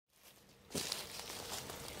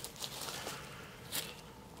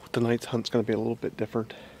tonight's hunt's going to be a little bit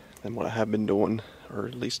different than what I have been doing, or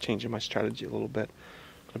at least changing my strategy a little bit.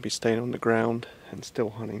 I'm going to be staying on the ground and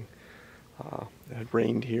still hunting. It had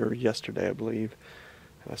rained here yesterday, I believe,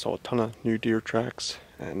 and I saw a ton of new deer tracks,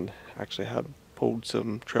 and actually had pulled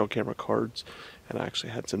some trail camera cards, and I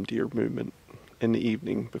actually had some deer movement in the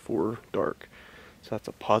evening before dark. So that's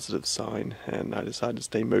a positive sign, and I decided to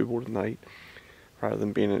stay mobile tonight rather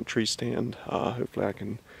than being in a tree stand. Hopefully I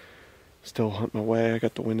can still hunt my way. I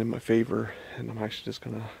got the wind in my favor, and I'm actually just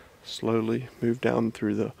gonna slowly move down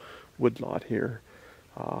through the woodlot here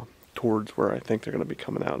towards where I think they're gonna be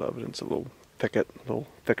coming out of, and it's a little thicket, a little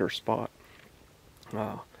thicker spot.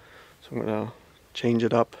 So I'm gonna change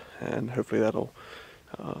it up, and hopefully that'll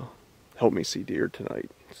help me see deer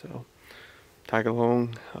tonight. So tag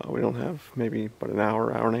along. We don't have maybe but an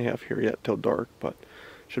hour, hour and a half here yet till dark, but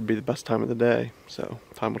should be the best time of the day, so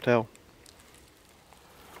time will tell.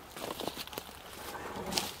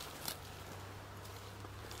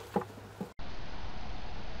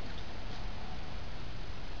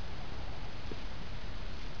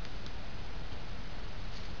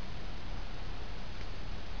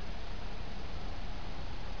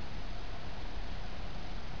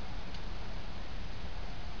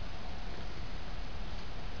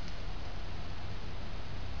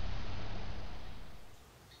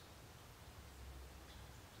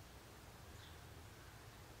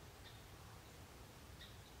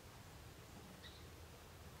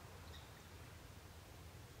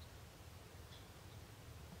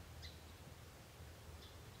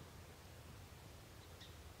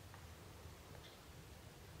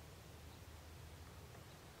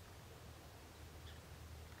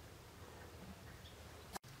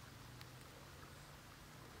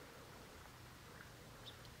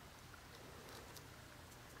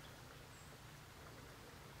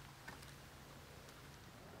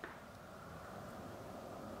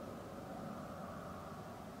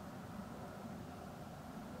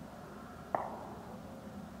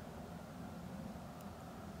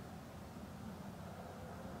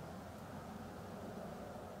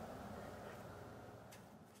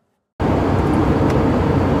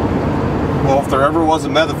 Well, if there ever was a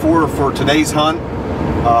metaphor for today's hunt,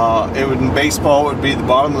 it would, in baseball, it would be the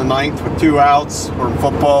bottom of the ninth with 2 outs, or in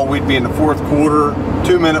football, we'd be in the 4th quarter,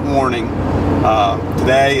 2-minute warning.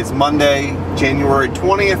 Today is Monday, January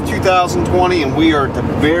 20th, 2020, and we are at the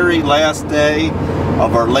very last day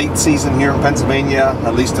of our late season here in Pennsylvania,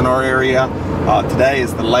 at least in our area. Today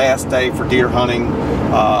is the last day for deer hunting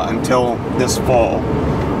until this fall.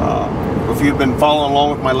 If you've been following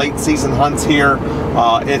along with my late season hunts here,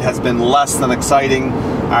 it has been less than exciting.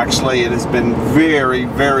 Actually, it has been very,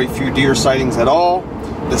 very few deer sightings at all.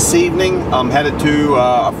 This evening, I'm headed to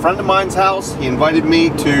a friend of mine's house. He invited me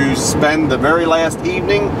to spend the very last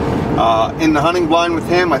evening in the hunting blind with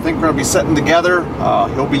him. I think we're going to be sitting together.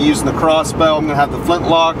 He'll be using the crossbow. I'm going to have the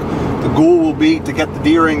flintlock. The goal will be to get the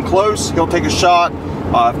deer in close. He'll take a shot.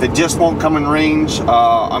 If they just won't come in range,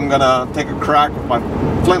 I'm going to take a crack with my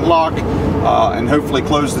flintlock and hopefully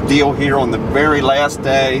close the deal here on the very last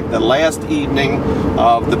day, the last evening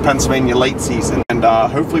of the Pennsylvania late season. And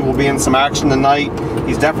hopefully we'll be in some action tonight.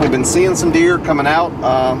 He's definitely been seeing some deer coming out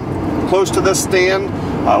close to this stand.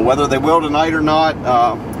 Whether they will tonight or not,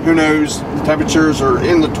 who knows. The temperatures are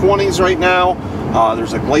in the 20s right now.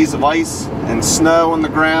 There's a glaze of ice and snow on the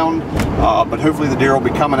ground, but hopefully the deer will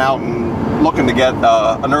be coming out and looking to get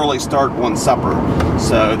an early start on supper.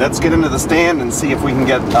 So let's get into the stand and see if we can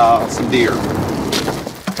get some deer.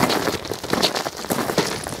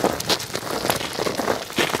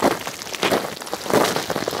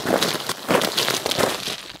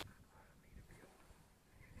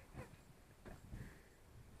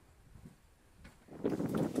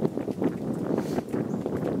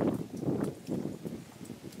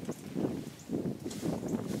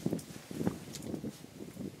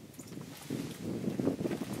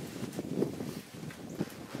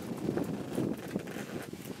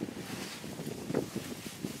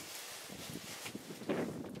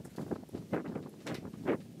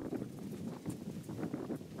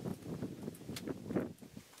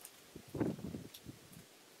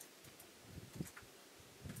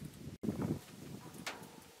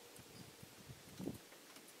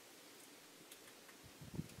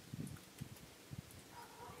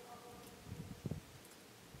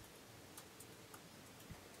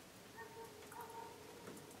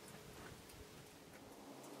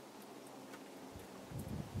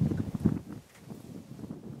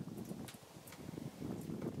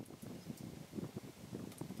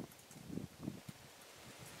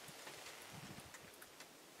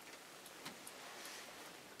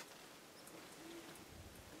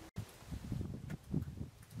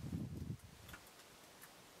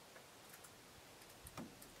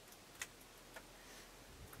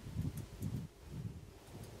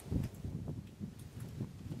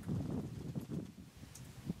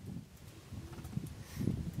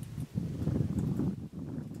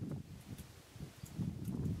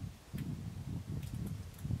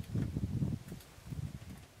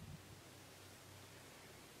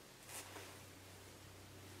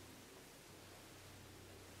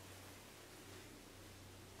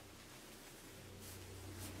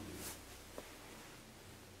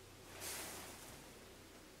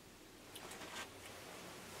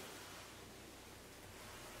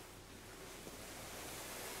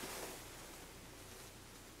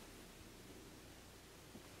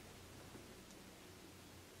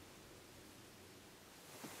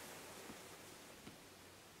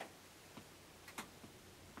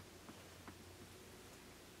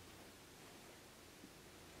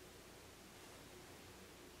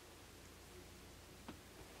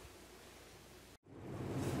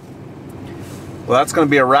 Well, that's going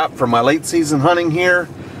to be a wrap for my late season hunting here.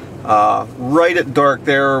 Right at dark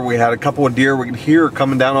there, we had a couple of deer we could hear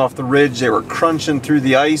coming down off the ridge. They were crunching through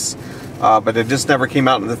the ice, but it just never came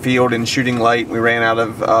out into the field in shooting light. We ran out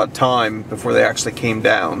of time before they actually came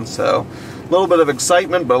down. So a little bit of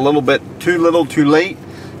excitement, but a little bit too little too late.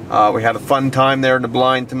 We had a fun time there in the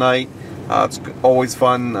blind tonight. It's always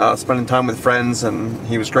fun spending time with friends, and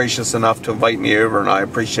he was gracious enough to invite me over, and I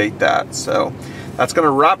appreciate that. So that's going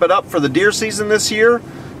to wrap it up for the deer season this year.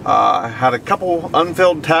 I had a couple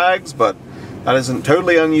unfilled tags, but that isn't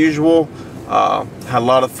totally unusual. Had a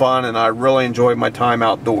lot of fun, and I really enjoyed my time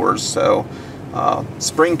outdoors. So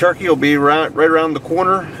spring turkey will be right around the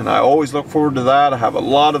corner, and I always look forward to that. I have a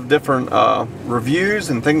lot of different reviews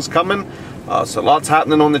and things coming, so lots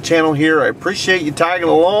happening on the channel here. I appreciate you tagging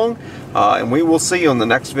along, and we will see you on the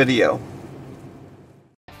next video.